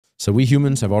So we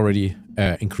humans have already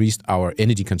increased our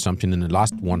energy consumption in the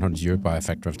last 100 years by a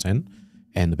factor of 10.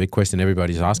 And the big question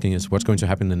everybody's asking is, what's going to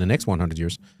happen in the next 100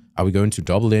 years? Are we going to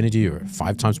double the energy, or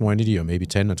 5 times more energy, or maybe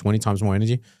 10 or 20 times more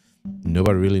energy?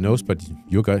 Nobody really knows, but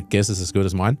your guess is as good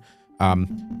as mine.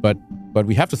 But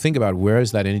we have to think about, where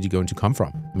is that energy going to come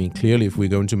from? I mean, clearly, if we're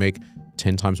going to make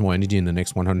 10 times more energy in the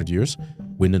next 100 years,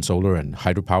 wind and solar and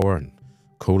hydropower and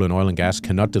coal and oil and gas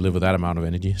cannot deliver that amount of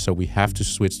energy. So we have to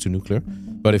switch to nuclear.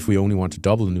 But if we only want to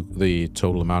double the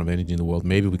total amount of energy in the world,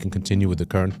 maybe we can continue with the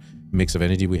current mix of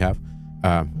energy we have.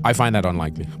 I find that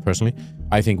unlikely, personally.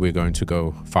 I think we're going to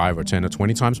go 5 or 10 or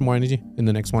 20 times more energy in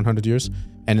the next 100 years.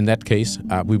 And in that case,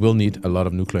 we will need a lot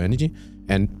of nuclear energy.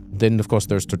 And then, of course,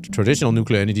 there's traditional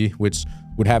nuclear energy, which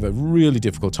would have a really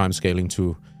difficult time scaling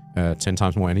to 10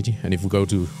 times more energy. And if we go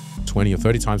to 20 or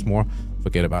 30 times more,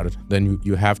 forget about it. Then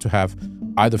you have to have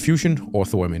either fusion or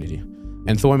thorium energy.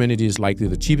 And thorium energy is likely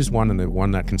the cheapest one and the one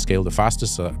that can scale the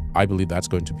fastest. So I believe that's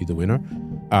going to be the winner.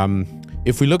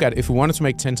 If we wanted to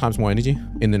make 10 times more energy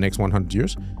in the next 100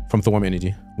 years from thorium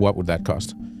energy, what would that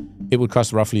cost? It would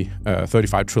cost roughly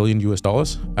 $35 trillion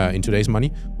in today's money,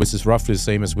 which is roughly the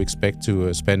same as we expect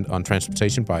to spend on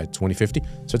transportation by 2050.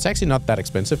 So it's actually not that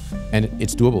expensive, and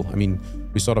it's doable. I mean,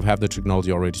 we sort of have the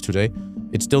technology already today.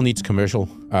 It still needs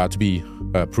to be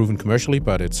proven commercially,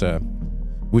 but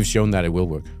we've shown that it will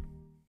work.